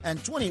and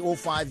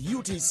 20:05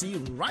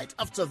 UTC right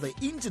after the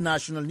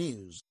international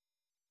news.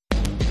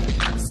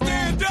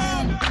 Stand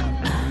up!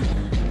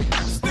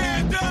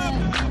 Stand up!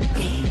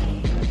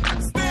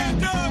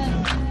 Stand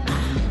up!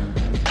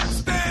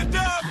 Stand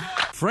up!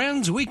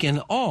 Friends, we can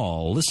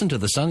all listen to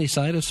the sunny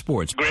side of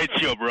sports. Great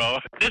show, bro.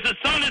 This is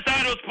Sunny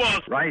Side of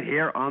Sports. Right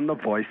here on the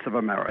Voice of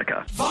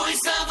America.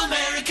 Voice of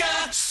America!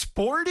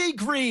 Sporty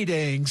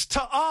greetings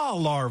to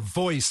all our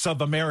Voice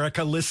of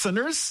America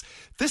listeners.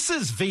 This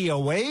is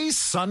VOA's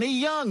Sonny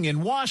Young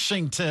in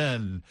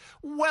Washington.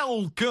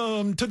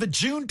 Welcome to the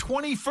June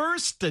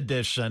 21st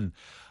edition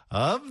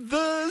of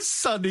the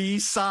Sunny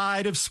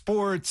Side of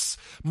Sports.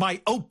 My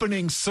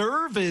opening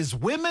serve is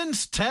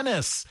women's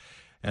tennis.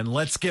 And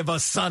let's give a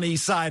Sunny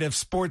Side of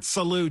Sports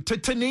salute to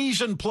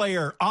Tunisian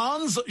player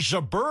Ons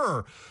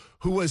Jabeur,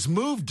 who has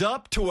moved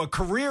up to a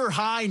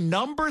career-high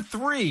number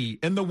 3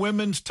 in the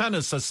Women's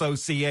Tennis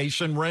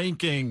Association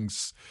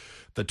rankings.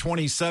 The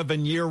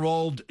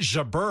 27-year-old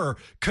Jabeur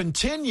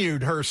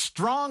continued her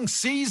strong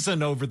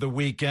season over the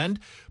weekend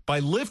by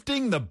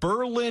lifting the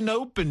Berlin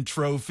Open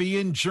trophy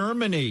in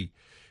Germany.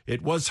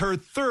 It was her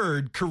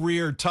 3rd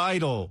career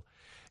title.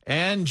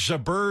 And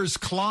Jabeur's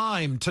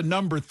climb to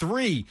number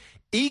 3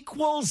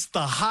 equals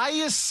the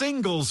highest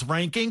singles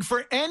ranking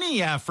for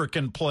any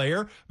African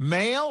player,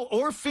 male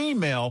or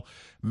female,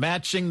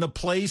 matching the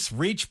place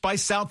reached by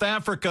South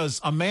Africa's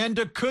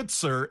Amanda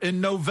Kutzer in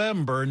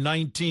November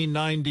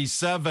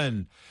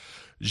 1997.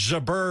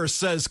 Jabeur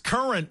says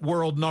current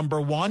world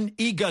number 1,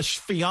 Iga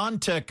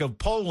Świątek of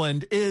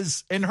Poland,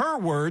 is, in her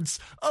words,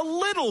 a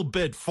little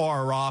bit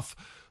far off,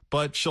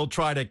 but she'll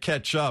try to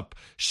catch up.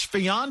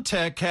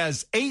 Świątek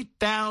has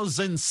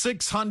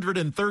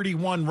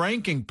 8,631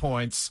 ranking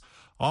points,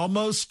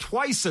 almost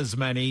twice as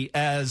many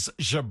as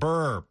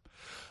Jabeur.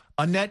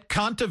 Anett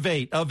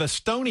Kontaveit of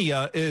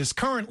Estonia is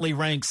currently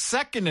ranked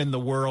 2nd in the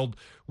world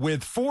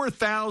with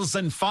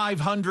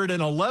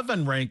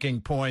 4,511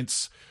 ranking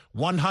points,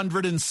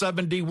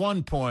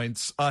 171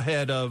 points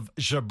ahead of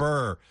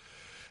Jabeur.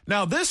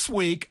 Now, this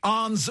week,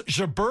 Ons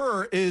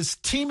Jabeur is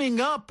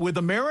teaming up with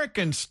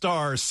American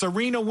star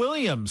Serena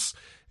Williams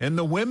in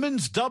the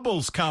women's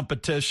doubles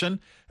competition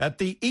at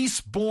the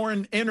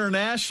Eastbourne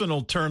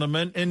International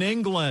Tournament in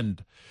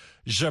England.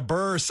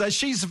 Jabeur says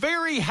she's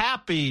very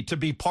happy to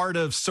be part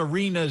of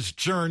Serena's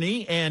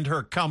journey and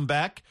her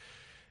comeback.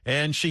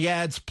 And she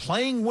adds,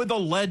 playing with a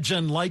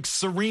legend like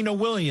Serena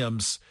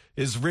Williams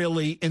is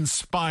really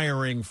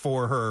inspiring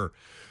for her.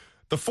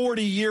 The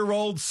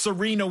 40-year-old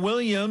Serena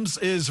Williams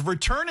is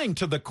returning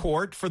to the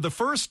court for the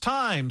first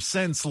time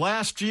since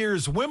last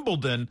year's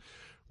Wimbledon,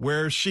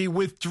 where she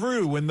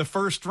withdrew in the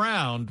first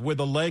round with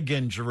a leg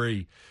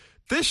injury.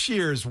 This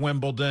year's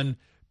Wimbledon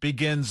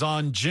begins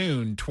on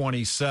June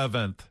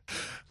 27th.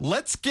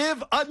 Let's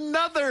give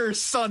another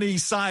Sunny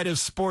Side of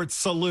Sports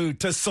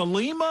salute to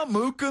Salima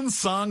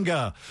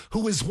Mukansanga,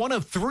 who is one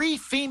of 3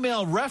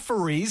 female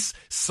referees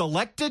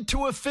selected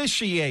to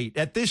officiate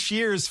at this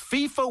year's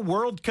FIFA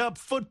World Cup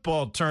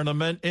football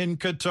tournament in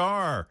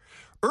Qatar.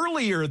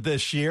 Earlier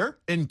this year,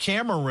 in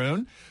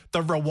Cameroon,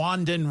 the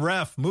Rwandan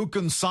ref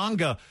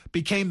Mukansanga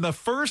became the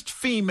first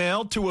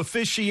female to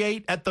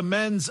officiate at the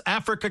Men's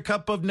Africa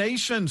Cup of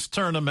Nations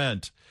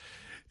tournament.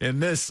 In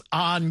this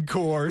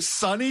encore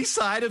Sunny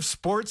Side of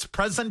Sports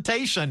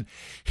presentation,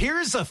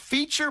 here's a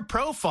feature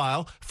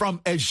profile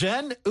from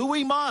Eugene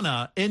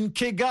Uwimana in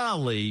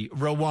Kigali,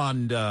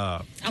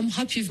 Rwanda. I'm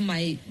happy with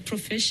my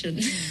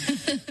profession.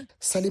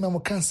 Salima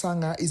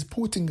Mukansanga is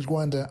putting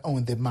Rwanda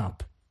on the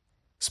map.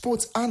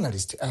 Sports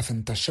analyst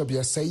Ethan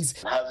Tashobia says,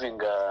 having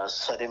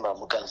Salima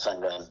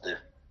Mukansanga as the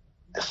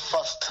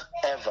first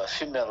ever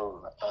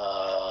female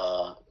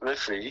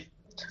referee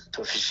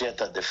to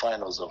officiate at the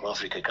finals of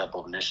Africa Cup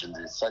of Nations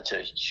is such a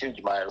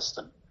huge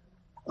milestone,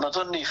 not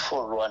only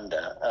for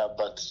Rwanda,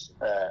 but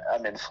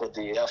for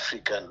the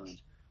African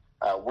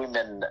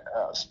women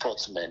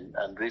sportsmen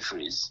and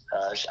referees.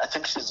 I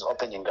think she's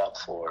opening up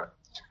for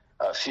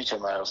future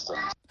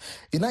milestones.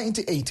 In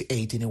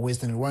 1988, in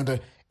Western Rwanda,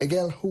 a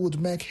girl who would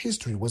make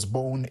history was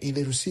born in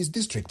the Rusizi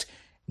district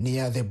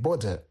near the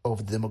border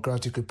of the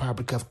Democratic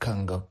Republic of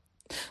Congo.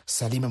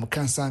 Salima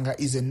Mukansanga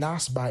is a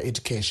nurse by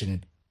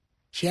education.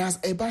 She has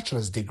a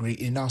bachelor's degree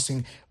in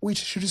nursing, which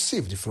she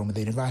received from the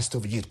University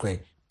of Yitwe.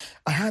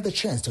 I had the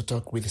chance to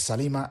talk with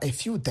Salima a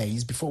few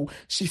days before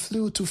she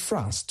flew to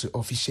France to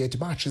officiate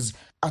matches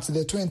at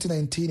the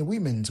 2019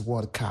 Women's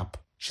World Cup.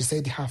 She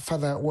said her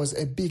father was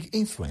a big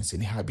influence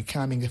in her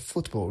becoming a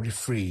football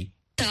referee.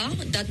 I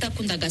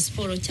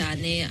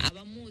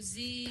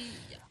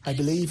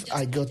believe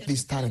I got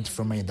this talent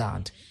from my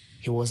dad.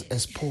 He was a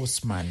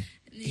sportsman.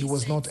 He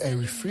was not a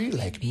referee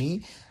like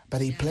me,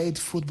 but he played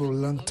football a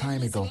long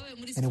time ago,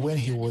 and when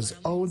he was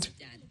old,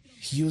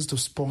 he used to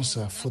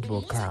sponsor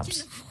football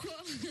clubs.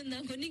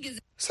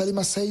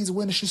 Salima says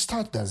when she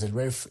started as a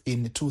ref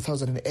in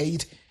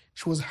 2008,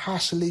 she was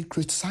harshly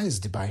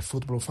criticized by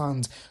football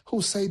fans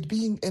who said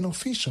being an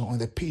official on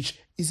the pitch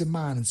is a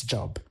man's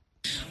job.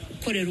 I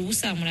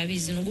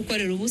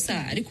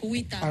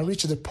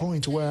reached the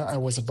point where I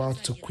was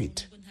about to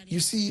quit. You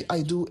see,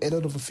 I do a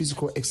lot of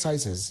physical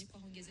exercises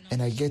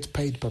and I get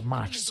paid per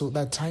match. So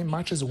that time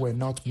matches were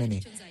not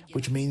many,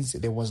 which means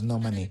there was no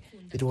money.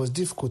 It was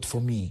difficult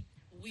for me.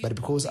 But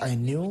because I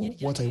knew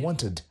what I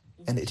wanted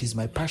and it is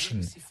my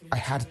passion, I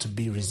had to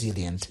be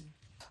resilient.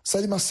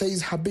 Salima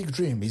says her big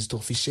dream is to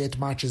officiate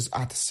matches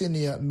at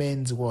Senior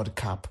Men's World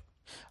Cup.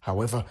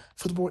 However,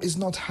 football is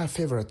not her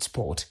favorite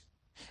sport.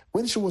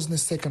 When she was in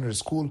secondary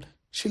school,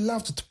 she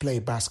loved to play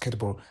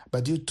basketball,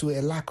 but due to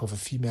a lack of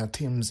female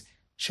teams,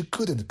 she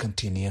couldn't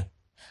continue.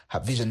 Her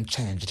vision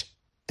changed,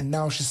 and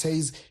now she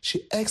says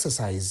she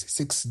exercises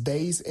 6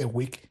 days a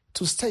week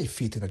to stay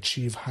fit and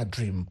achieve her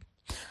dream.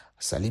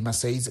 Salima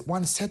says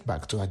one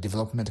setback to her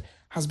development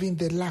has been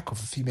the lack of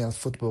female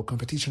football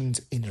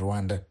competitions in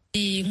Rwanda.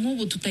 In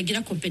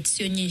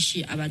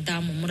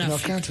our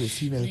country,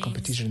 female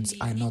competitions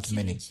are not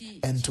many,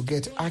 and to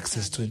get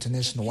access to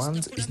international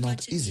ones is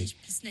not easy.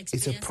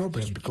 It's a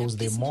problem because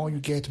the more you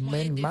get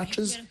men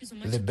matches,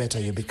 the better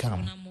you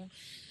become.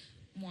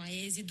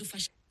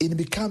 In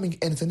becoming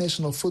an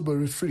international football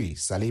referee,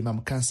 Salima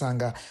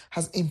Mukansanga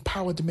has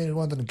empowered many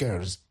Rwandan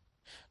girls.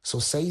 So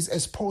says a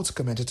sports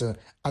commentator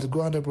at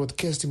Rwanda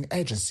Broadcasting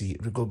Agency,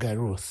 Rigoga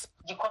Ruth.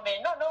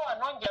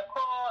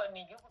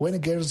 When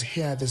girls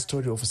hear the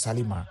story of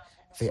Salima,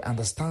 they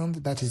understand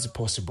that it's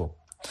possible.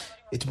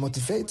 It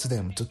motivates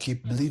them to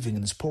keep believing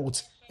in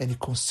sports and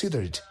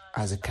consider it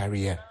as a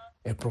career,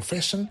 a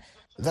profession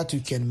that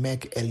you can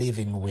make a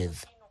living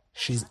with.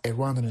 She's a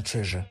Rwandan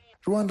treasure.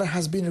 Rwanda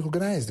has been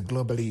recognized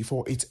globally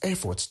for its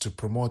efforts to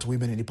promote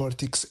women in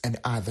politics and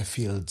other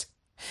fields.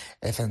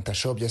 Ethan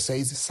Tashobya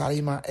says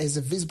Salima is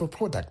a visible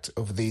product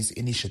of these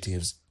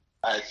initiatives.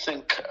 I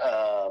think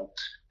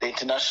the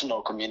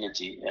international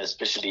community,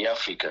 especially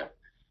Africa,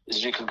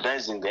 is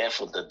recognizing the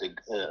effort that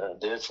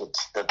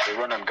the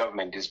Rwandan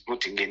government is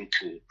putting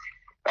into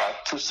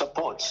to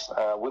support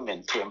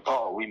women, to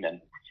empower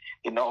women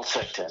in all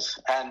sectors.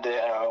 And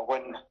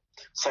when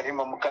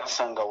Salima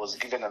Mukansanga was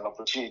given an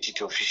opportunity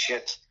to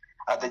officiate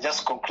at the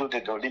just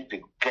concluded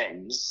Olympic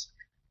Games,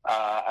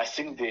 I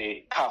think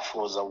the CAF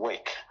was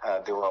awake.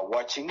 They were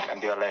watching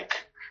and they were like,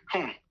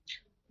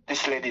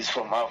 this lady is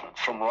from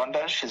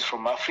Rwanda, she's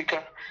from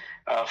Africa,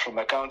 from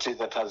a country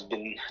that has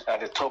been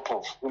at the top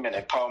of women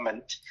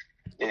empowerment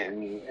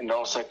in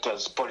all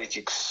sectors,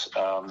 politics.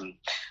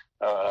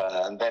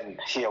 And then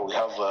here we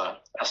have a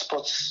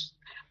sports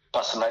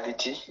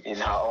personality in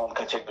her own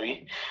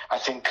category. I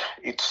think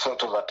it's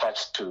sort of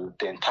attached to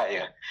the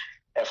entire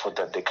effort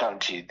that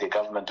the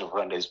government of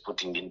Rwanda is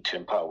putting in to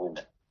empower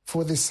women.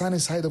 For the sunny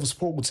side of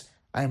sports,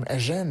 I'm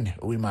Eugene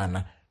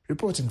Wimana,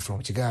 reporting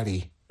from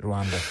Kigali,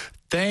 Rwanda.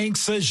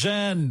 Thanks,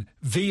 Eugene.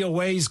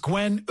 VOA's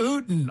Gwen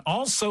Uten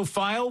also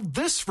filed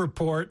this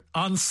report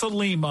on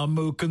Salima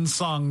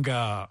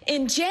Mukansanga.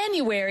 In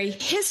January,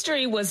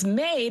 history was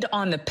made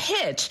on the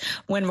pitch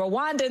when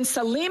Rwandan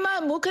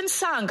Salima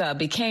Mukansanga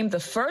became the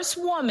first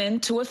woman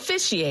to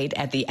officiate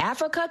at the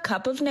Africa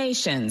Cup of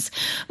Nations.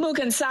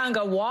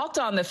 Mukansanga walked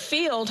on the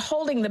field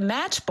holding the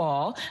match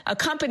ball,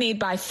 accompanied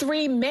by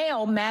 3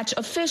 male match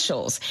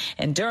officials.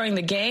 And during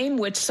the game,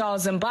 which saw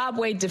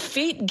Zimbabwe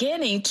defeat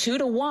Guinea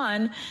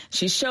 2-1,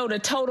 she showed a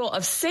total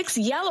of 6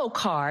 yellow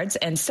cards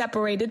and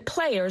separated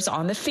players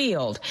on the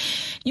field.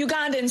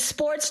 Ugandan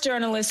sports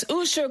journalist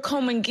Usher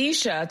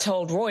Komungisha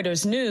told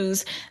Reuters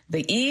News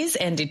the ease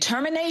and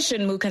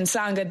determination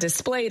Mukansanga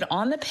displayed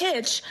on the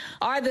pitch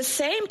are the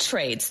same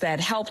traits that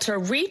helped her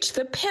reach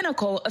the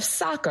pinnacle of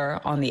soccer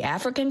on the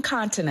African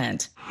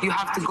continent. You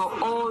have to go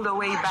all the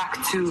way back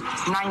to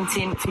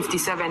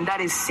 1957.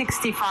 That is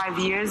 65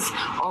 years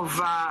of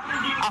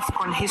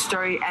AFCON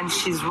history, and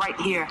she's right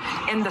here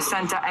in the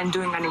center and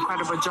doing an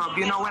incredible job.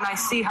 You know, when I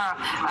see her,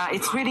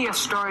 it's really a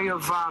story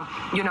of,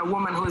 a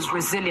woman who is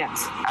resilient.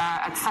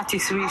 At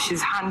 33,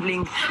 she's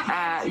handling,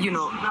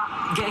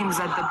 games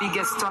at the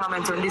biggest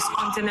tournament on this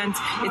continent.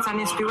 It's an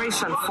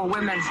inspiration for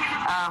women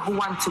who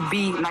want to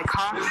be like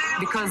her,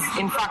 because,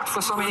 in fact,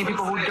 for so many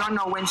people who don't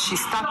know, when she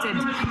started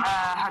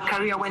her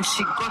career, when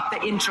she got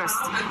the interest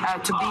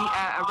to be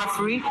a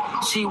referee,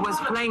 she was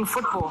playing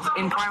football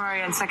in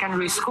primary and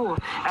secondary school.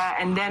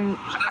 And then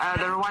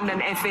the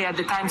Rwandan FA at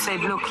the time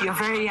said, look, you're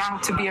very young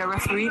to be a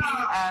referee,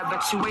 but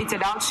she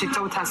waited out. She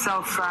taught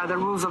herself the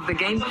rules of the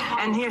game,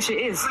 and here she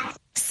is.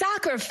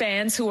 Soccer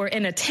fans who were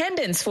in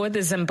attendance for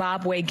the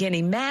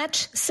Zimbabwe-Guinea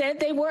match said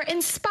they were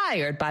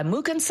inspired by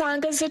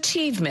Mukansanga's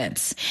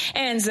achievements.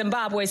 And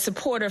Zimbabwe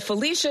supporter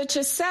Felicia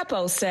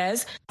Chisepo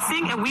says,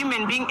 seeing a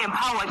women being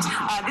empowered,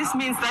 this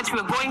means that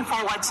we're going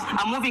forward,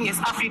 moving as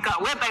Africa,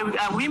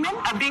 whereby women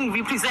are being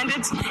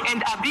represented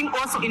and are being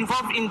also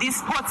involved in these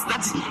sports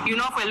that,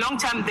 for a long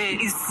time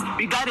is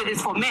regarded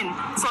as for men.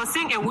 So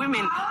seeing a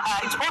woman,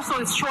 it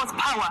also shows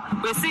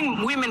power. We're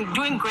seeing women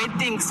doing great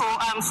things. So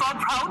I'm so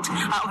proud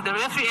of the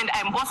referee, and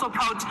I'm also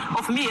proud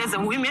of me as a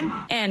woman.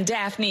 And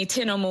Daphne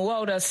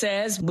Tinomuoda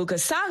says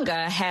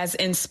Mukansanga has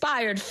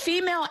inspired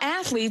female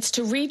athletes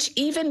to reach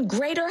even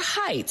greater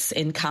heights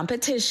in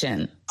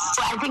competition.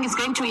 So I think it's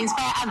going to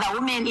inspire other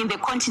women in the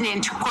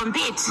continent to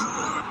compete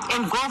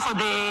and go for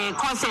the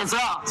cause as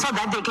well, so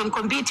that they can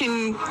compete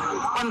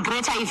on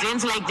greater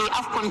events like the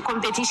AFCON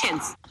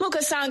competitions.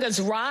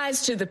 Mukasanga's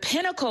rise to the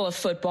pinnacle of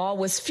football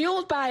was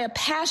fueled by a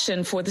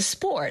passion for the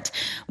sport,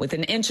 with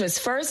an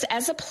interest first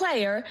as a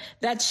player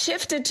that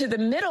shifted to the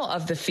middle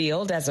of the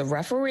field as a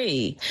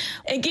referee.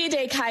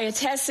 Egide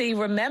Kayatesi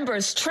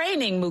remembers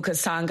training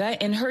Mukasanga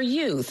in her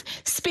youth.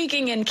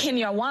 Speaking in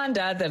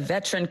Kinyarwanda, the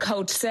veteran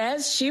coach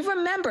says she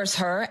remembers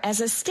her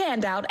as a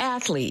standout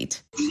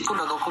athlete.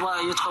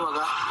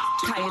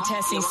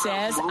 Kayatesi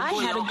says, I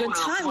had a good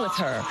time with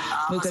her.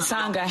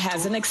 Mukasanga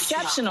has an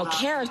exceptional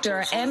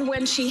character, and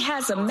when she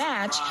has a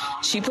match,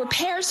 she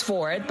prepares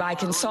for it by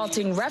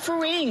consulting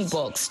refereeing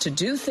books to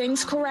do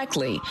things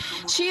correctly.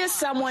 She is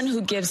someone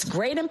who gives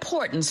great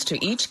importance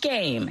to each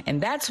game,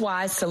 and that's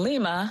why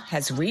Salima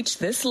has reached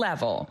this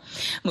level.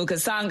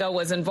 Mukasanga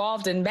was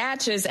involved in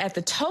matches at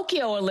the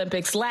Tokyo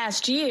Olympics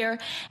last year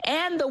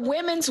and the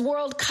Women's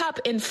World Cup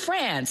in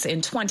France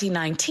in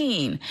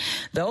 2019.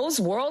 Those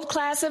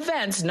world-class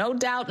events no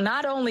doubt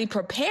not only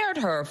prepared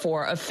her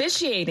for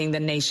officiating the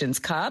Nations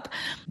Cup,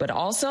 but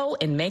also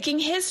in making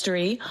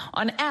history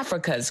on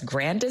Africa's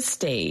grandest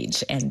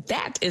stage. And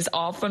that is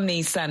all from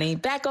me, Sonny.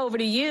 Back over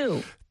to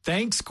you.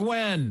 Thanks,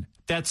 Gwen.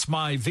 That's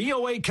my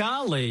VOA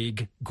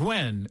colleague,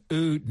 Gwen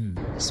Uden.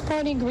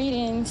 Sporting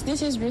greetings.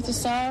 This is Ruth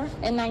Asar,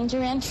 a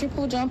Nigerian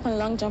triple jump and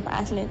long jump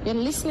athlete. You're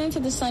listening to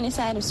the sunny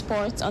side of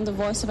sports on the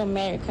Voice of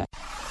America.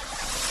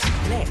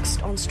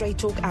 Next on Straight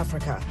Talk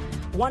Africa,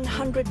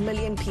 100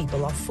 million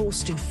people are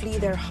forced to flee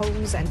their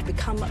homes and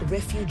become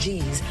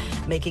refugees,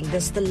 making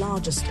this the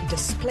largest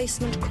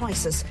displacement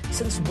crisis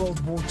since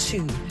World War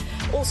II.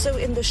 Also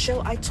in the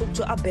show, I talked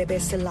to Abebe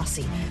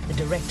Selassie, the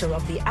director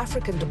of the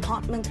African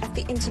Department at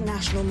the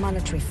International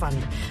Monetary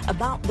Fund,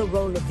 about the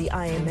role of the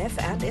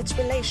IMF and its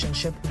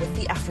relationship with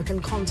the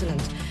African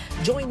continent.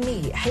 Join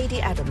me,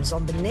 Heidi Adams,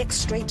 on the next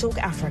Straight Talk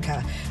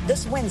Africa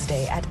this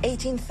Wednesday at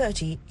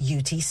 18:30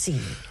 UTC.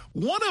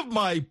 One of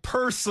my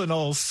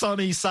personal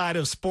sunny side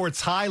of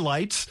sports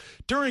highlights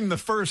during the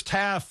first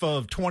half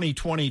of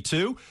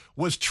 2022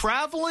 was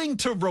traveling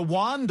to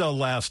Rwanda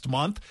last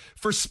month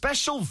for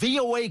special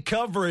VOA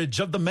coverage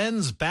of the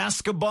Men's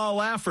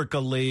Basketball Africa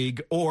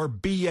League, or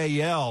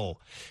BAL.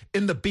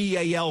 In the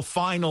BAL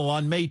final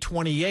on May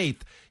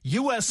 28th,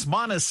 U.S.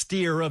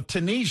 Monastir of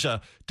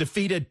Tunisia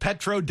defeated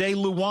Petro de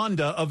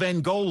Luanda of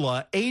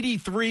Angola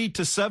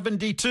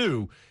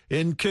 83-72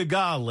 in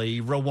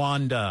Kigali,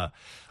 Rwanda.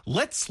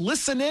 Let's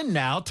listen in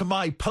now to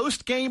my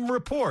post-game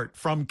report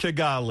from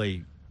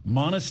Kigali.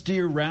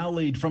 Monastir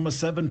rallied from a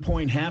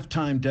 7-point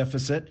halftime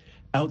deficit,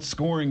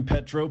 outscoring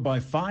Petro by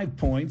 5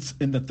 points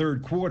in the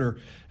third quarter,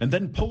 and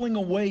then pulling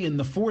away in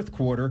the fourth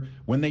quarter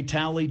when they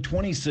tallied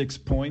 26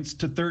 points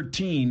to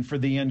 13 for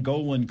the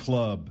Angolan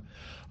club.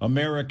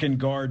 American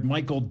guard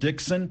Michael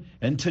Dixon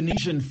and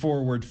Tunisian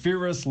forward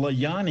Firas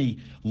Layani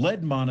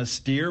led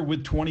Monastir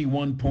with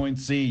 21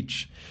 points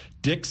each.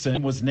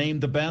 Dixon was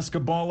named the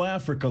Basketball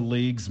Africa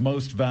League's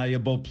most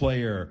valuable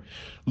player.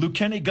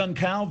 Lukeni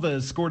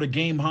Goncalves scored a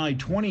game-high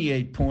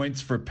 28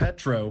 points for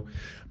Petro.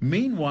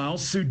 Meanwhile,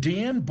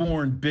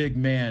 Sudan-born big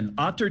man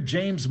Otter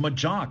James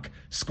Majok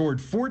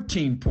scored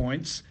 14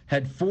 points,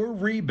 had 4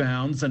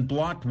 rebounds, and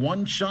blocked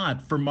 1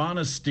 shot for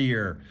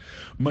Monastir.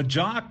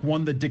 Majok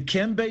won the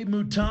Dikembe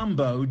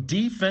Mutombo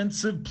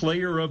Defensive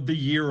Player of the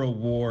Year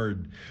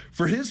award.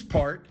 For his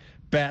part,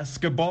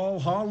 Basketball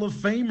Hall of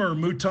Famer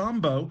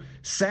Mutombo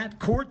sat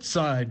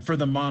courtside for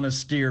the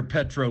Monastir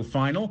Petro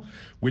final,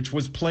 which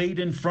was played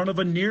in front of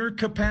a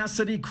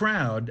near-capacity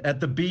crowd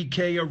at the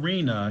BK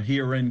Arena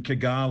here in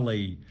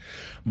Kigali.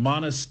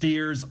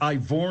 Monastir's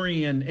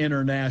Ivorian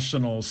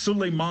international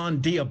Suleiman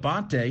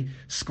Diabate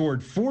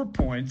scored 4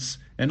 points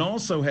and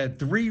also had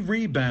 3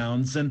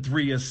 rebounds and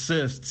 3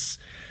 assists.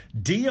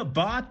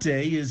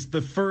 Diabate is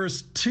the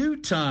first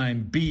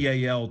 2-time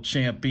BAL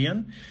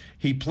champion.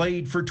 He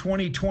played for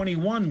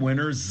 2021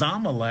 winner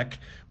Zamalek,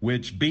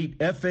 which beat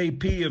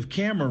FAP of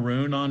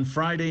Cameroon on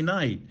Friday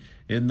night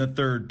in the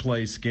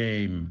third-place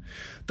game.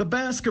 The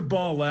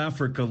Basketball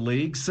Africa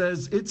League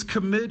says it's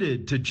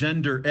committed to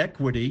gender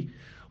equity.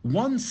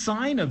 One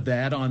sign of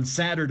that on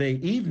Saturday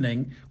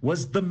evening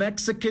was the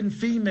Mexican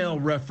female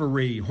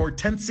referee,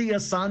 Hortensia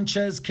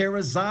Sanchez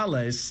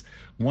Carrizales,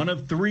 one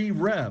of 3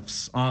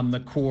 refs on the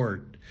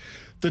court.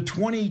 The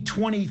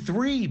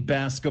 2023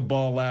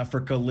 Basketball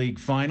Africa League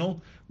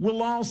final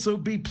will also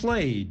be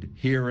played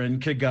here in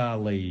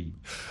Kigali.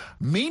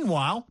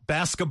 Meanwhile,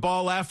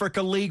 Basketball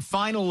Africa League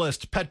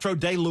finalist Petro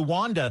de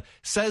Luanda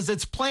says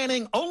it's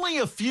planning only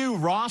a few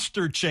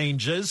roster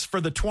changes for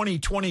the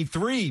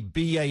 2023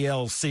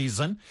 BAL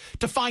season.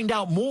 To find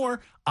out more,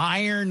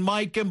 Iron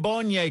Mike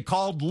Mbonye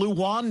called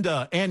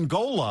Luanda,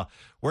 Angola,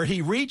 where he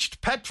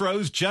reached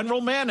Petro's general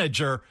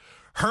manager,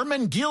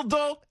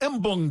 Hermenegildo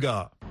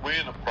Mbunga. We're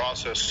in the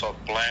process of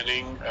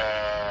planning,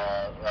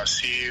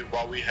 see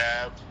what we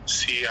have,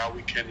 see how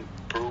we can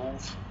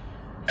improve.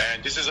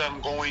 And this is an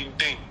ongoing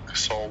thing.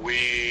 So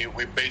we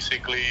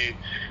basically,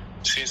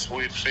 since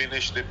we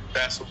finished the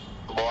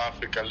Basketball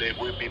Africa League,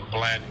 we've been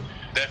planning.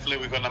 Definitely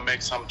we're going to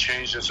make some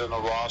changes in the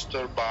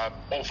roster, but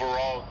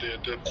overall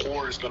the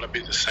core is going to be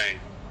the same.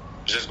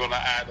 We're just going to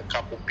add a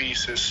couple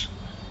pieces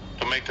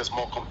to make us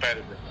more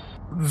competitive.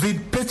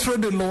 Did Petro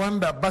de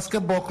Luanda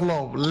Basketball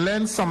Club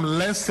learn some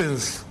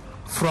lessons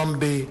from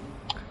the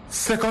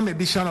second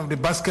edition of the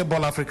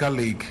Basketball Africa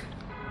League?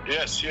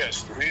 Yes.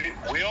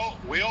 We all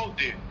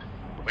did.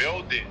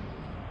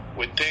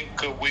 We think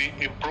we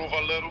improve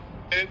a little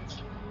bit,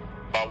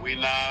 but we're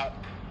not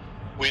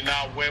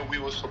where we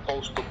were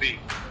supposed to be.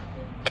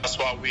 That's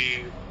why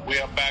we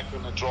are back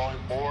on the drawing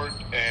board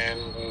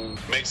and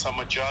make some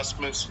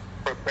adjustments,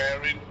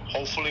 preparing.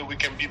 Hopefully we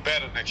can be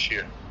better next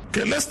year.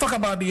 Okay, let's talk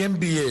about the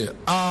NBA.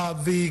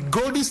 The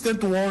Golden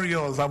State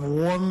Warriors have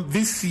won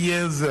this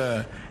year's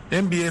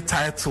NBA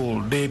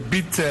title. They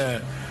beat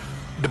the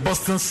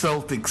Boston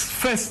Celtics.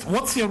 First,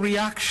 what's your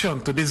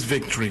reaction to this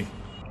victory?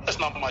 There's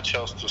not much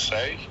else to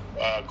say.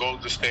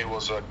 Golden State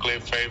was a clear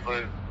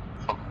favorite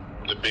from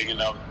the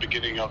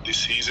beginning of the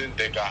season.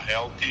 They got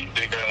healthy.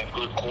 They got a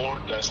good core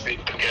that's been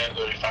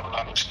together, if I'm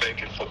not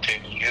mistaken, for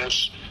 10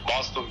 years.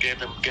 Boston gave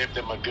them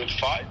a good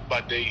fight,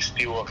 but they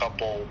still a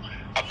couple,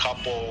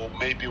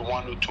 maybe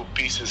one or two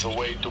pieces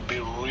away to be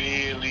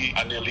really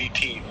an elite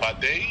team.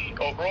 But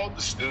overall,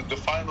 the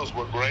finals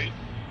were great.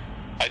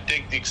 I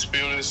think the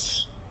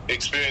experience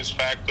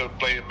factor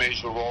played a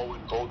major role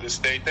in Golden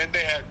State. Then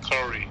they had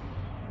Curry.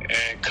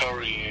 And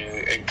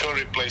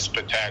Curry plays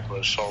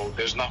spectacular, so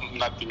there's not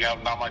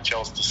much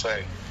else to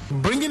say.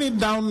 Bringing it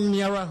down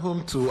nearer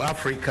home to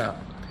Africa,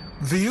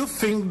 do you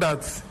think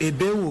that a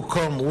day will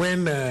come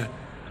when the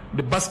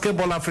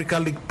Basketball Africa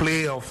League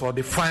playoff or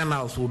the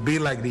finals will be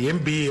like the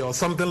NBA or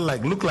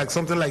look like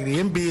something like the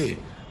NBA,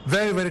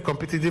 very, very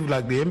competitive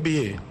like the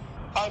NBA?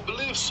 I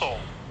believe so.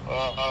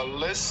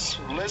 Let's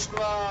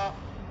not.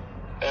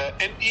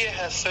 NBA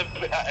has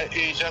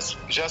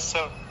just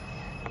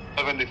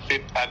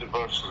 75th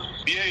anniversary.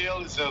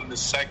 BAL is in the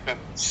second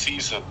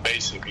season,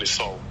 basically.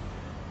 So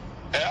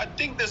I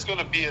think there's going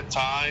to be a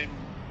time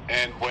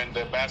and when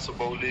the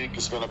Basketball League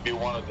is going to be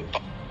one of the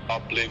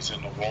top leagues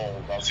in the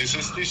world.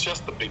 It's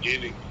just the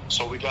beginning,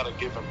 so we got to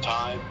give them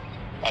time.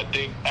 I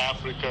think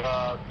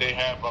Africa, they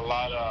have a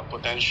lot of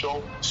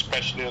potential,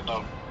 especially on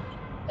the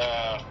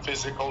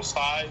physical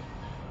side,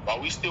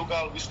 but we still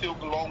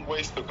a long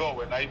ways to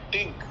go. And I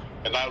think,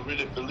 and I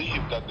really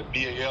believe that the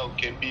BAL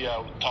can be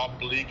a top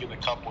league in a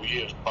couple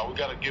years, but we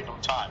got to give them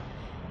time.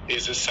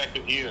 It's the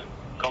second year.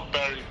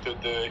 Comparing to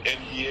the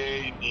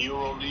NBA, the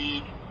Euro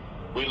League,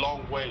 we're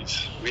long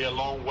ways. We are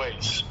long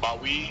ways. But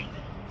I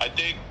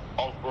think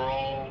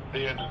overall,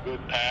 they're in a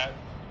good path,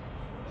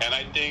 and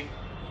I think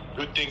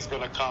good things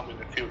going to come in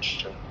the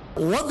future.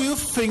 What do you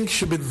think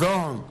should be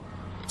done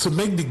to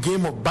make the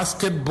game of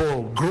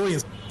basketball grow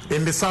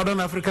in the Southern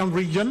African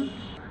region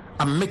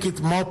and make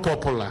it more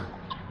popular?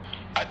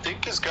 I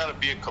think it's got to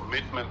be a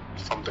commitment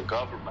from the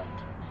government.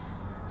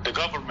 The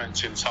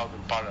governments in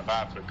southern part of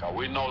Africa.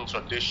 We know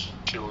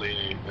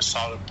traditionally the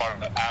southern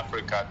part of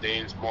Africa,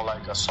 there's more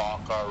like a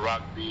soccer,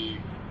 rugby,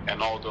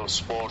 and all those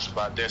sports.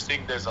 But I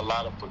think there's a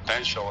lot of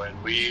potential,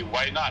 and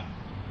why not?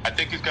 I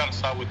think it's got to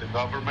start with the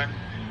government,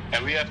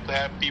 and we have to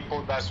have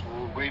people that's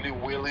really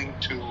willing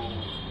to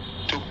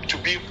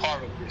be a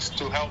part of this,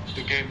 to help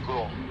the game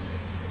grow,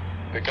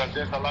 because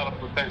there's a lot of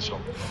potential.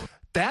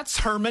 That's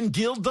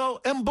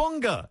Hermenegildo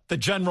Mbunga, the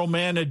general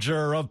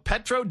manager of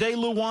Petro de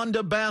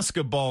Luanda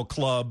Basketball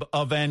Club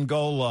of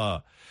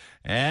Angola.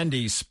 And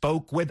he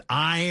spoke with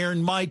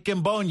Iron Mike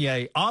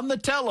Mbonye on the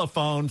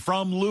telephone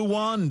from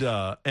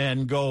Luanda,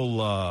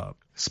 Angola.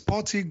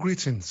 Sporty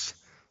greetings.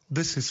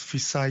 This is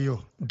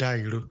Fisayo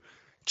Dairu,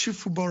 Chief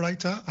Football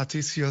Writer at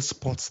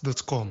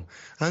ACLSports.com,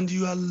 and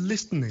you are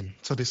listening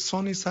to the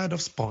Sunny Side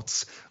of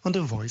Sports on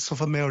the Voice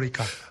of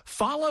America.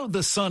 Follow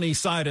the Sunny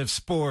Side of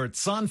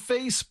Sports on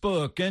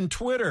Facebook and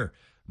Twitter.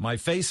 My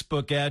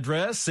Facebook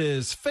address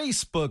is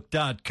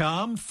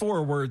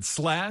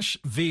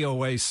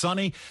facebook.com/VOA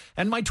Sunny,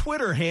 and my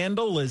Twitter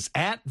handle is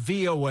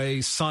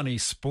 @VOA Sunny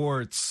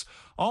Sports.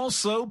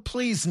 Also,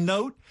 please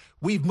note,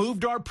 we've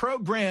moved our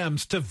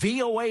programs to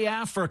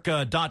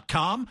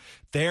voaafrica.com.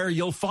 There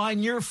you'll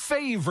find your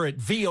favorite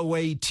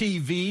VOA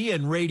TV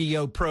and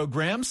radio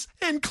programs,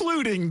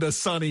 including the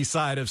Sunny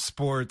Side of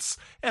Sports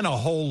and a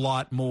whole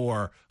lot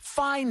more.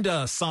 Find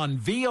us on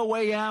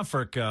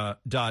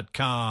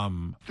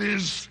voaafrica.com.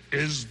 This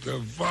is the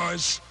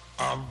voice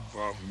of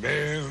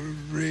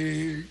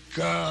America.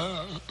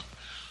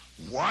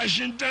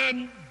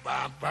 Washington,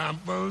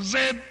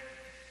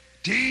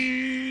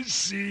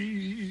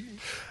 D.C.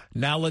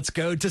 Now let's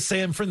go to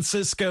San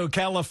Francisco,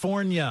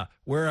 California,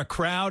 where a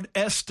crowd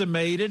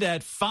estimated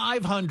at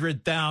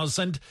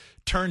 500,000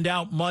 turned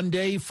out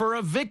Monday for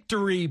a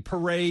victory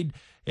parade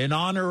in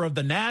honor of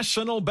the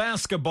National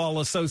Basketball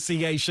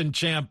Association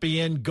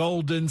champion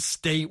Golden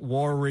State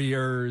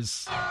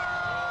Warriors.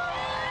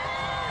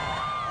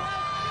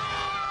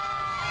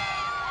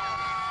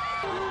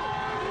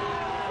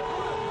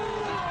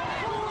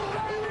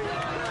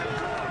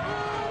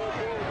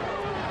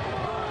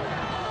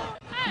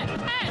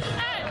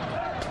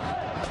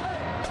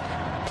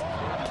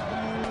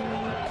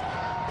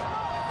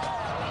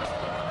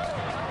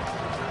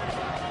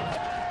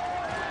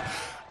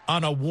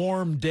 On a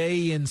warm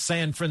day in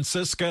San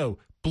Francisco,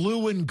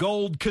 blue and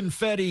gold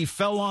confetti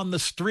fell on the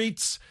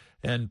streets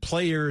and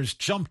players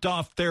jumped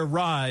off their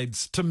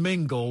rides to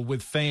mingle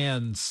with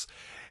fans.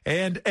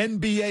 And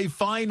NBA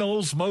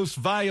Finals most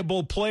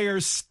valuable player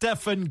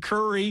Stephen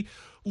Curry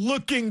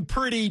looking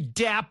pretty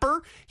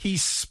dapper. He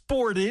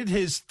sported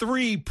his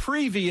 3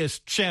 previous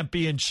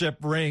championship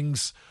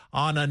rings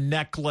on a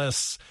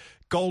necklace.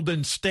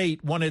 Golden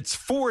State won its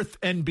 4th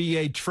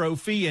NBA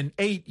trophy in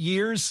 8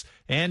 years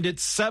and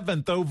its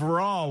 7th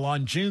overall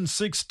on June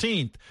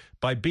 16th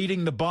by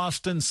beating the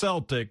Boston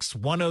Celtics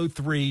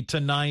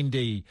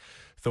 103-90.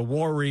 The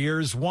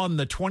Warriors won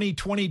the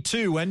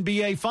 2022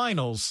 NBA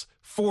Finals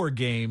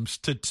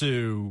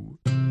 4-2.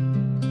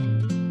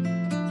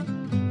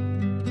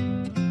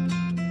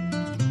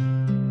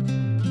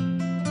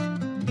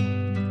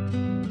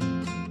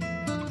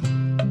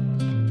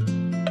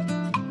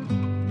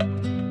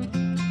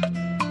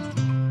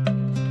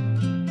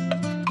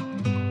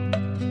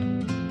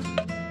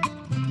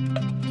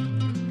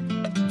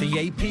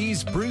 The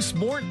AP's Bruce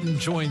Morton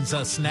joins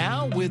us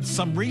now with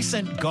some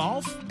recent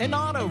golf and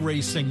auto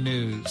racing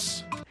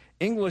news.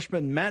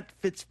 Englishman Matt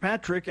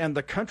Fitzpatrick and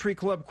the Country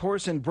Club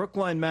course in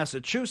Brookline,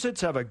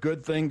 Massachusetts have a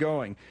good thing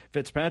going.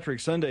 Fitzpatrick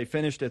Sunday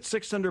finished at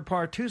 6 under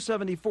par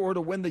 274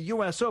 to win the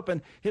U.S.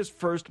 Open, his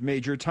first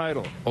major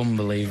title.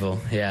 Unbelievable.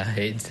 Yeah,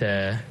 it's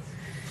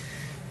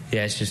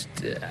just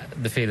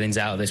the feeling's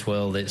out of this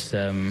world. It's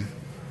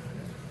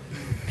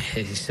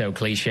so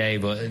cliche,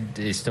 but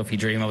it's stuff you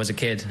dream of as a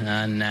kid.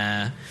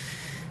 And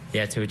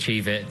to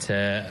achieve it,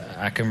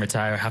 I can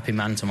retire a happy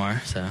man tomorrow.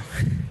 So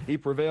he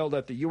prevailed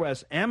at the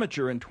U.S.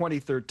 Amateur in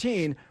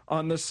 2013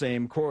 on the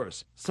same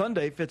course.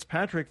 Sunday,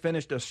 Fitzpatrick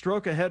finished a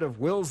stroke ahead of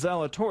Will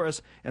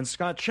Zalatoris and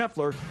Scott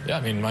Scheffler. Yeah,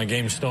 I mean, my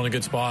game's still in a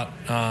good spot.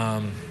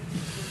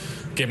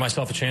 Gave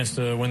myself a chance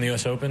to win the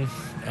U.S. Open.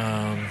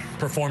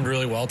 Performed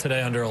really well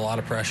today under a lot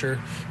of pressure.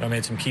 I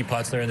made some key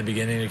putts there in the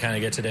beginning to kind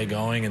of get today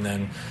going, and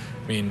then,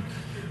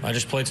 I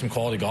just played some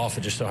quality golf.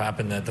 It just so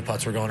happened that the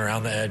putts were going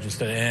around the edge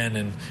instead of in,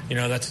 and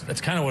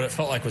that's kind of what it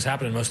felt like was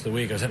happening most of the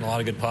week. I was hitting a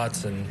lot of good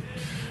putts, and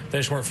they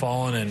just weren't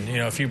falling. And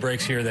a few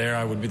breaks here or there,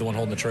 I would be the one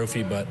holding the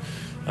trophy. But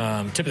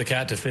tip of the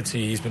cap to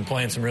Fitzy. He's been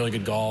playing some really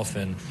good golf,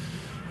 and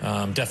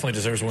definitely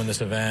deserves to win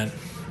this event.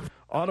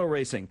 Auto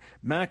racing.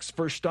 Max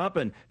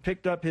Verstappen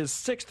picked up his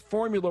 6th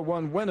Formula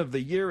One win of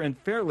the year in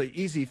fairly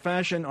easy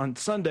fashion on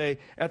Sunday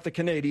at the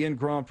Canadian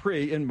Grand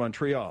Prix in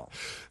Montreal.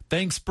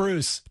 Thanks,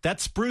 Bruce.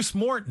 That's Bruce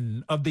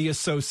Morton of the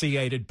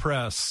Associated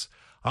Press.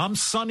 I'm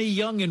Sonny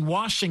Young in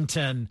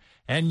Washington,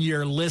 and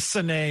you're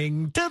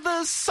listening to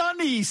the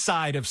sunny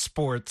side of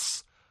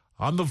sports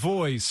on the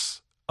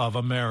Voice of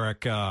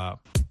America.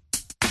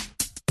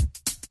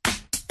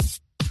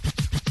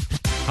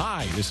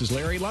 Hi, this is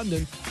Larry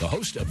London, the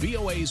host of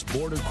VOA's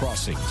Border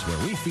Crossings, where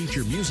we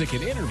feature music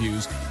and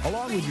interviews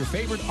along with your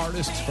favorite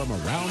artists from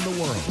around the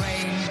world.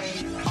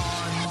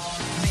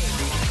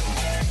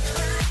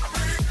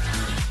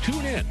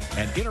 Tune in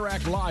and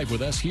interact live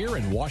with us here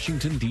in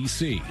Washington,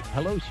 D.C.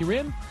 Hello,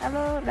 Shirin.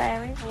 Hello,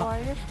 Larry. How are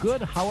you?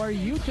 Good. How are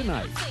you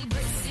tonight?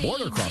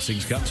 Border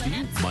Crossings comes to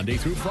you Monday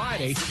through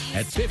Friday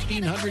at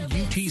 1500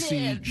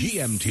 UTC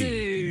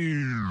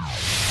GMT.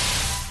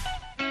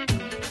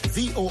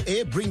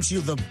 VOA brings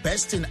you the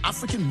best in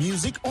African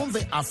music on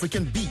the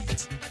African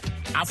Beat.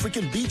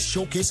 African Beat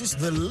showcases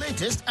the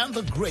latest and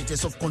the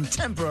greatest of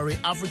contemporary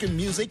African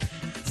music,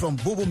 from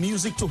Bobo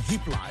music to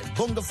hip life,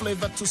 bongo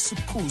flavor to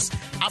soukous,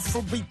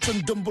 Afrobeat to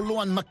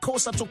Ndombolo and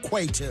Makossa to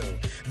Kwaito.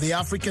 The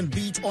African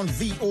Beat on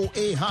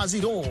VOA has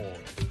it all.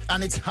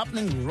 And it's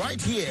happening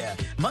right here,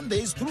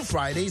 Mondays through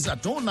Fridays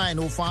at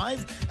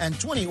 09:05 and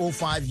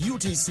 20:05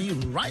 UTC,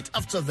 right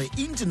after the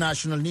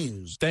international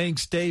news.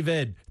 Thanks,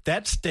 David.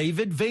 That's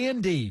David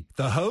Vandy,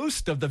 the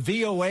host of the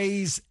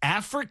VOA's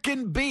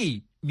African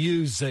Beat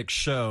music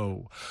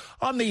show.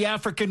 On the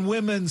African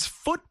Women's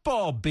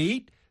Football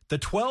Beat, the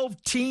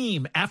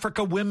 12-team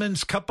Africa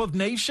Women's Cup of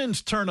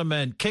Nations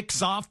tournament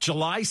kicks off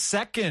July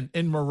 2nd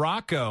in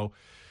Morocco.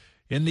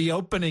 In the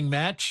opening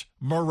match,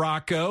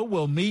 Morocco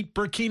will meet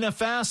Burkina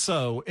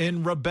Faso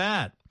in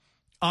Rabat.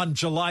 On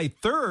July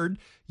 3rd,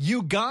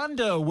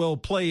 Uganda will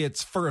play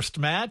its first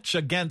match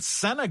against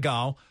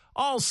Senegal,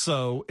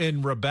 also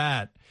in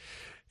Rabat.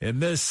 In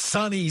this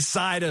sunny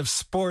side of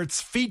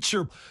sports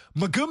feature,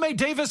 Magume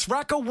Davis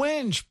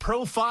Rakowinj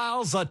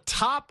profiles a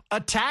top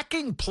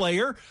attacking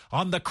player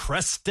on the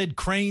Crested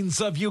Cranes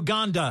of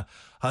Uganda,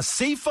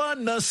 Asifa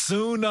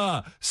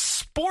Nasuna.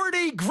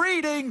 Sporty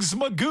greetings,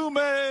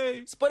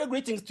 Magume. Sporty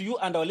greetings to you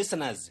and our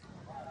listeners.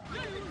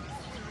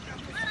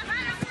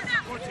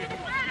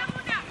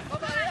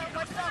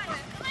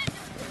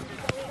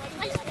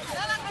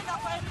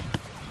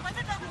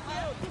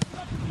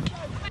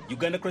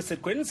 Uganda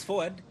Crested Cranes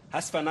forward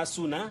Asifa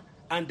Nasuna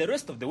and the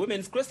rest of the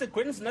women's Crested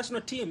Cranes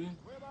national team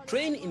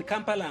train in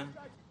Kampala.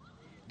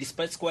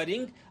 Despite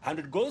scoring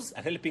 100 goals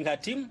and helping her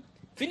team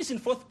finish in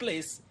 4th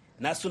place,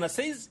 Nasuna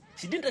says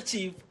she didn't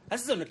achieve a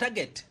seasonal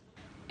target.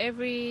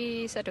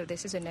 Every start of the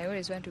season, I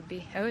always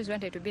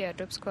wanted to be a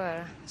top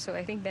scorer. So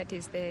I think that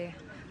is the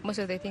most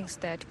of the things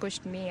that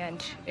pushed me.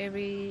 And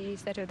every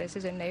start of the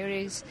season, I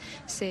always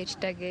set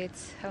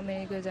targets, how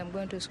many goals I'm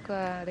going to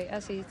score, the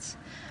assists.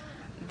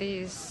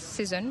 This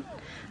season,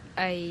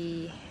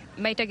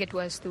 my target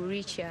was to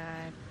reach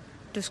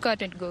to score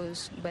 20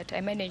 goals, but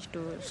I managed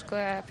to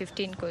score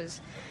 15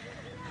 because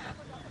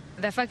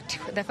the fact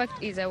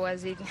is I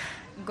was in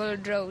goal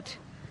drought.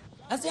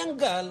 As a young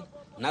girl,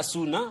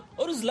 Nasuna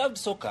always loved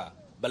soccer,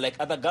 but like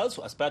other girls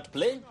who aspire to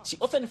play, she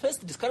often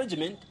faced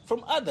discouragement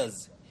from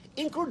others,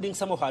 including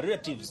some of her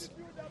relatives.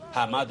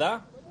 Her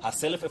mother,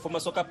 herself a former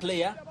soccer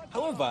player,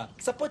 however,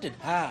 supported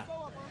her.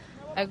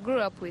 I grew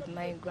up with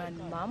my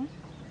grandmom,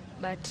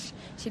 but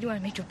she didn't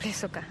want me to play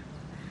soccer.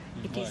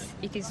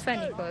 It is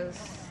funny because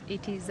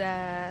it is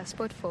a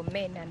sport for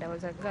men and I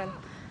was a girl.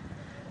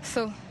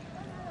 So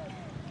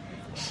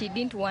she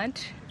didn't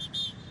want,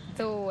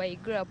 though I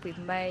grew up with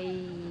my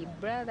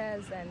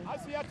brothers and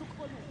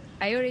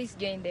I always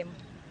joined them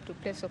to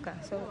play soccer.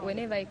 So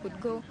whenever I could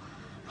go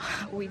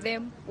with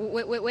them,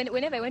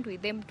 whenever I went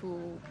with them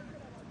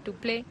to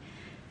play,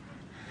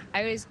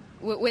 I always,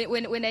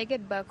 when I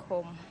get back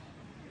home,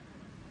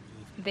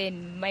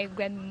 then my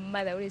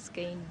grandmother always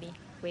caned me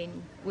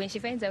when she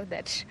finds out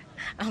that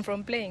I'm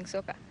from playing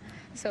soccer.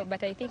 So,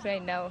 but I think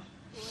right now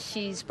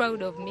she's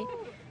proud of me.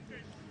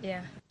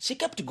 Yeah. She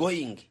kept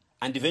going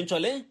and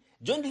eventually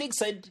joined league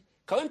side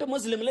Kawempe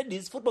Muslim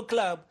Ladies Football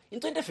Club in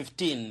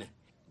 2015,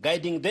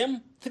 guiding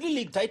them 3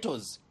 league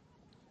titles.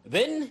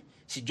 Then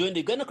she joined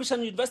the Uganda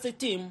Christian University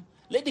team,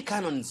 Lady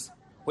Cannons,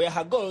 where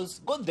her goals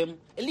got them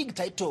a league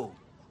title.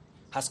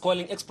 Her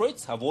scoring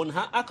exploits have won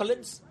her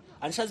accolades,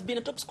 and she has been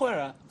a top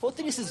scorer for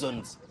 3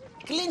 seasons,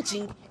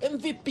 clinching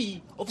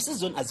MVP of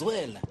season as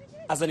well.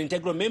 As an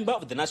integral member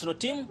of the national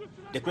team,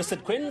 the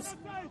Crested Cranes,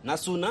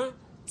 Nasuna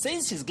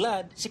says she's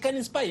glad she can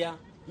inspire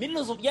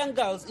millions of young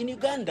girls in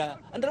Uganda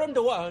and around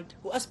the world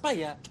who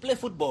aspire to play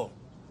football.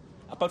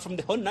 Apart from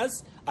the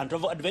honors and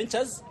travel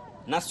adventures,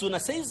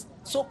 Nasuna says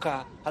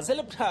soccer has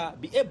helped her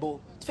be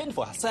able to fend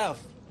for herself.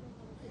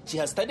 She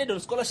has studied on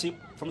scholarship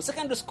from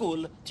secondary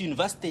school to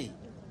university.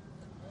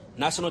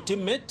 National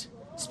teammate,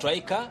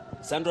 striker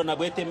Sandra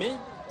Nabweteme,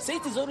 says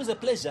it is always a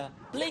pleasure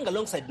playing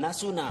alongside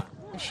Nasuna.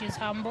 She's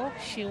humble,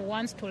 she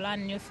wants to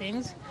learn new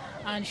things,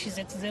 and she's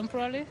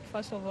exemplary,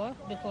 first of all,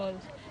 because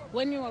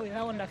when you are with her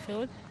on the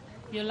field,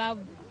 you love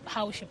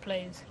how she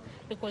plays,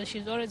 because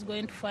she's always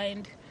going to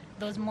find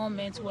those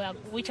moments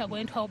which are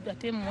going to help the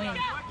team win.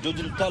 George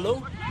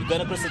Lutalo,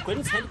 Uganda Crested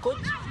Cranes head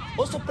coach,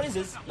 also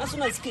praises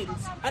Nasuna's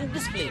skills and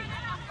discipline.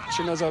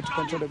 She knows how to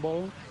control the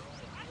ball.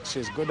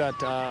 She's good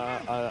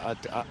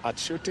at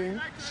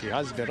shooting. She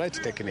has the right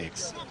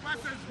techniques.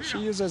 She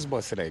uses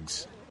both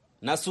legs.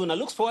 Nasuna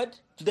looks forward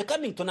to the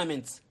coming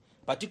tournaments,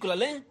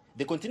 particularly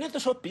the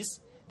Continental Showpiece,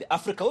 the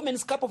Africa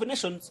Women's Cup of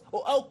Nations,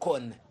 or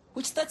AWCON,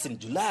 which starts in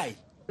July.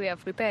 We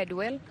have prepared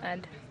well,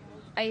 and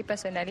I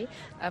personally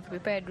have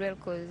prepared well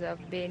because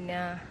I've been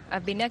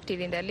active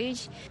in the league.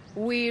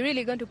 We're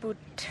really going to put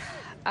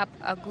up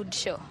a good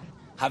show.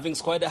 Having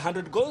scored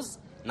 100 goals,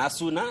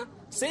 Nasuna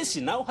says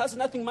she now has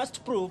nothing much to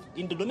prove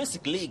in the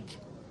domestic league.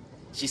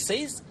 She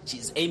says she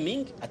is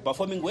aiming at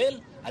performing well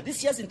at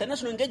this year's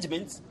international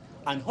engagements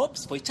and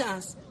hopes for a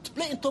chance to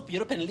play in top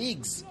European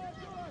leagues.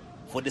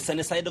 For the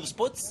sunny side of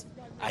sports,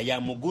 I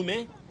am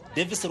Mugume,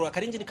 Davis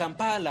Rwakarinji,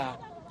 Kampala,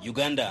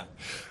 Uganda.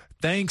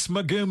 Thanks,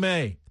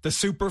 Magume. The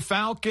Super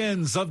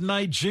Falcons of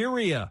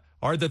Nigeria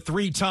are the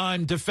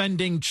 3-time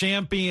defending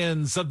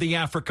champions of the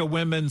Africa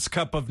Women's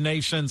Cup of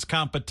Nations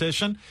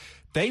competition.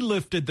 They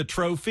lifted the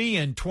trophy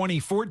in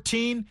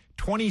 2014,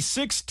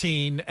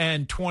 2016,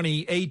 and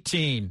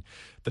 2018.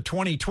 The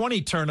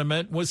 2020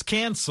 tournament was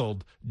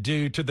canceled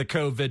due to the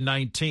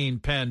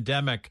COVID-19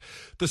 pandemic.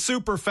 The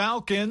Super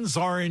Falcons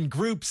are in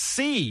Group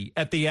C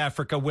at the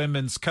Africa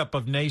Women's Cup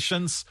of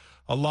Nations,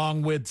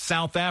 along with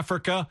South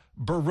Africa,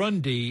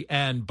 Burundi,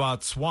 and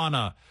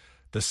Botswana.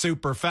 The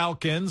Super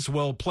Falcons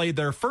will play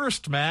their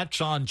first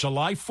match on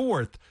July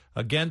 4th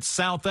against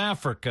South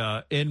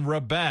Africa in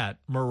Rabat,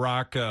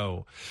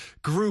 Morocco.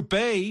 Group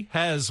A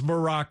has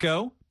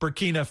Morocco,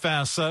 Burkina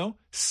Faso,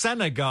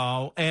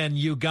 Senegal, and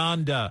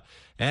Uganda.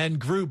 And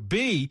Group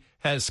B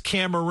has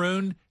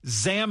Cameroon,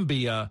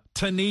 Zambia,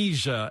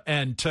 Tunisia,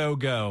 and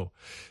Togo.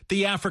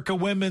 The Africa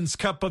Women's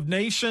Cup of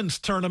Nations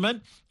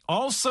tournament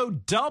also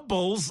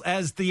doubles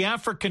as the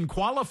African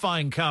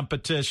qualifying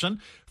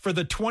competition for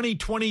the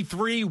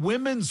 2023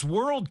 Women's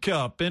World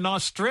Cup in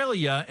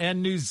Australia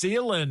and New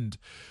Zealand.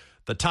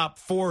 The top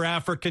 4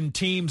 African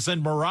teams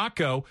in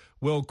Morocco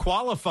will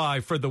qualify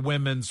for the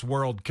Women's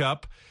World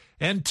Cup,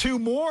 and 2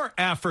 more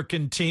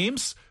African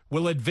teams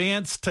will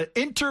advance to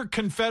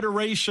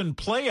Interconfederation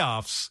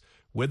playoffs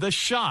with a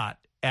shot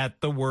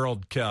at the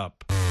World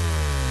Cup.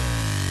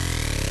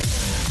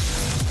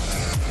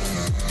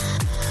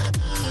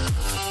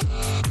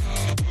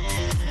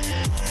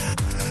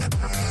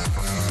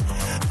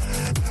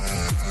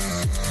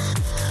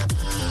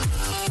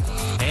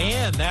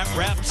 And that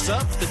wraps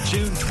up the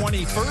June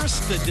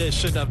 21st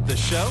edition of the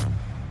show.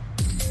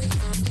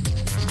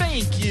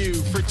 Thank you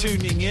for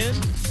tuning in.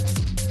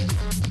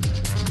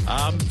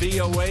 I'm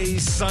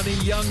VOA's Sonny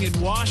Young in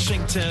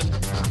Washington.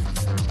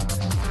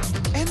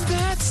 And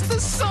that's the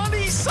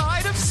sunny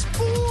side of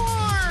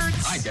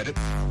sports. I get it.